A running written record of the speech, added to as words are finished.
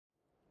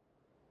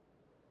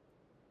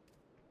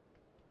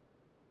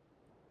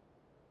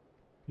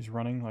He's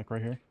running, like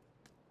right here.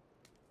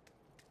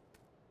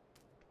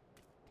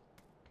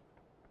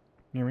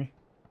 Near me.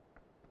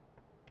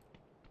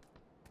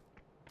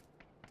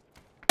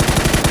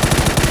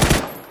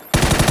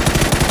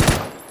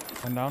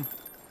 One down.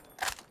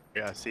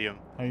 Yeah, I see him.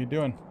 How you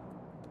doing?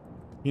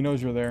 He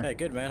knows you're there. Hey,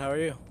 good man. How are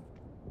you?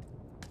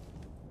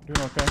 Doing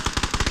okay.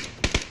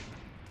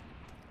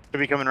 Could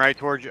be coming right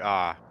towards you.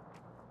 Ah,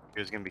 he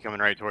was gonna be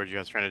coming right towards you. I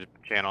was trying to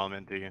channel him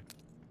into you.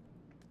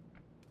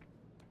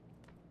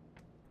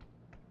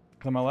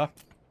 He's on my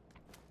left.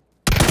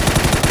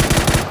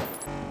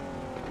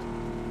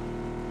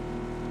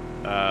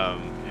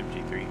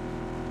 MG3.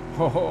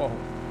 Oh,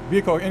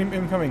 vehicle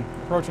incoming,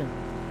 approaching.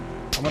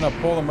 I'm gonna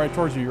pull them right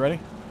towards you. You ready?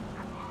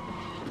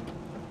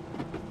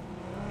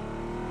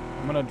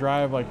 I'm gonna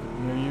drive like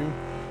near you.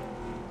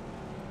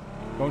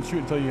 Don't shoot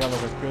until you have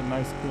like a good,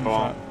 nice, clean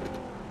shot.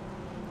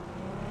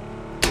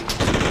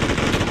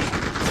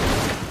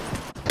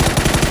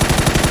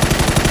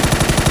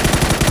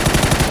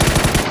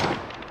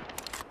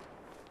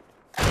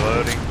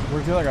 Loading.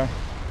 Where's the other guy?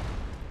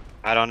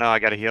 I don't know. I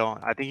gotta heal.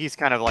 I think he's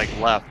kind of like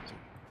left.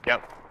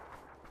 Yep.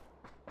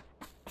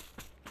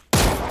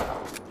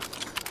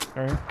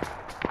 Right here.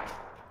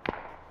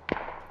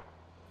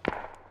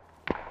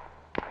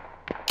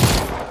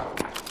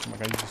 Oh my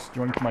god, you just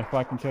joined my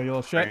fucking kill, you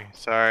little shit.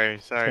 Sorry.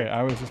 Okay,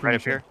 I was just right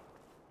up here.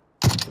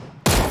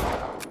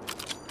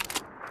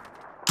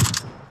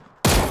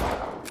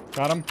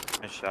 Got him.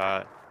 Nice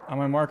shot. On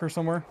my marker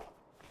somewhere.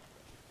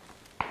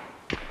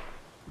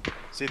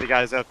 See the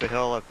guys up the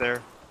hill up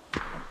there?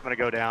 I'm gonna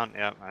go down.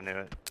 Yep, I knew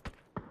it.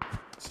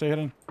 Stay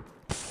hidden.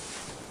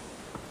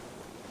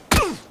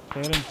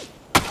 Stay hidden.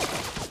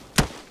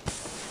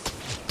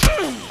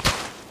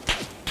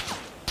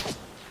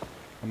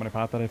 I'm gonna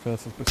pop that if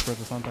this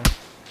spreads or something.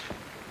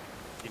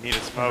 You need a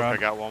smoke. I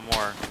got one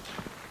more.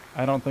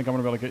 I don't think I'm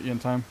gonna be able to get you in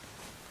time.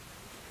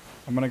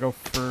 I'm gonna go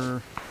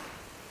for.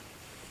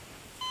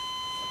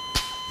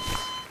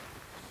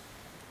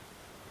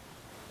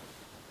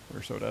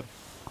 We're so dead.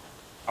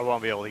 I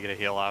won't be able to get a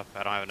heal off.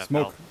 I don't have enough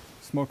Smoke. health.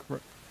 Smoke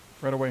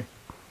right away.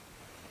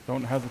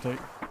 Don't hesitate.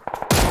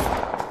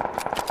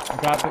 I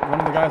got one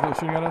of the guys that was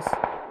shooting at us.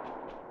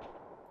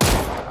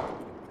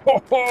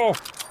 Oh!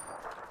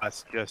 I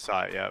just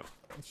saw it. Yep.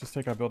 Let's just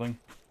take our building.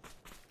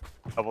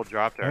 Double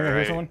dropped Here's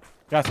already. someone.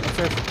 Yes,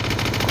 upstairs.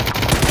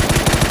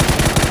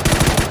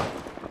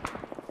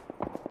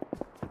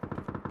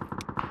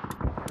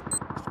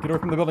 Get away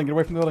from the building. Get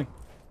away from the building.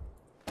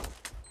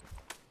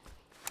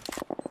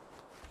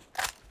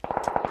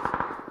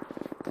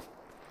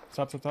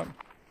 Stop. Garage.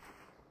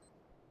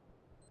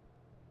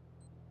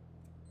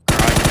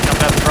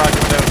 Jumped out the garage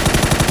window.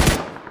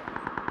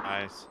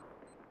 Nice.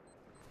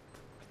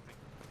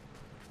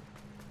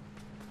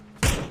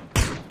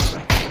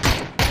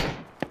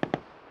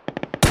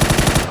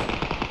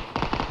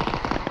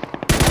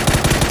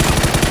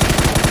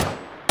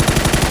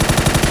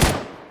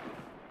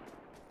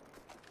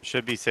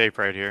 Should be safe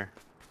right here.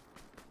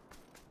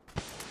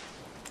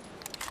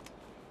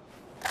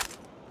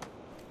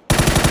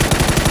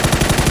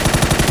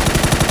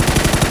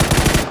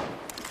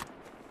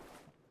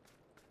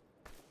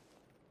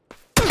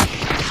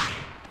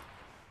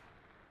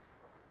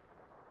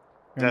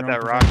 Is that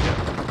that rocket?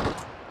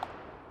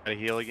 Gotta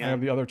heal again. I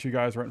have the other two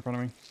guys right in front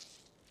of me.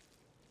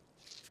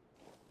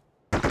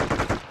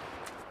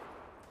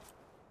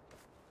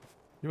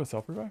 You have a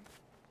self revive?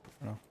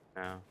 Or no?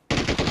 No.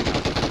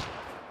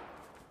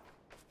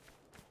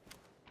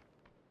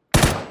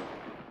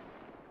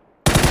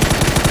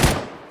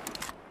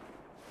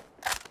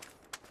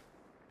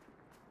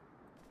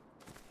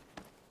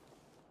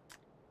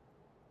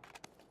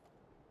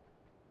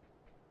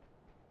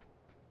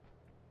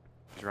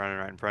 He's running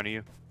right in front of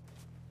you.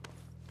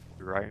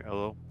 You're right,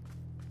 hello.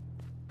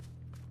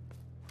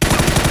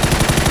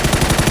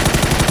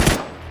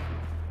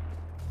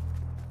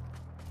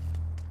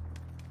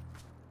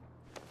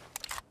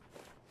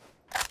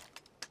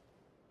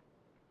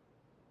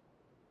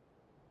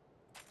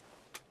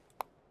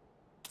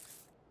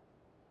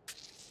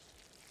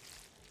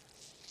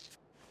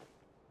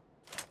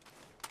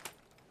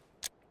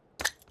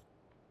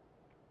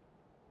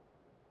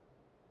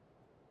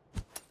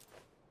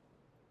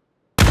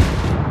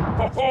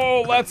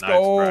 Oh, let's Nice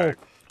go. brag.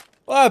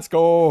 Let's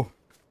go.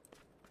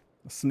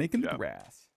 A snake in the grass.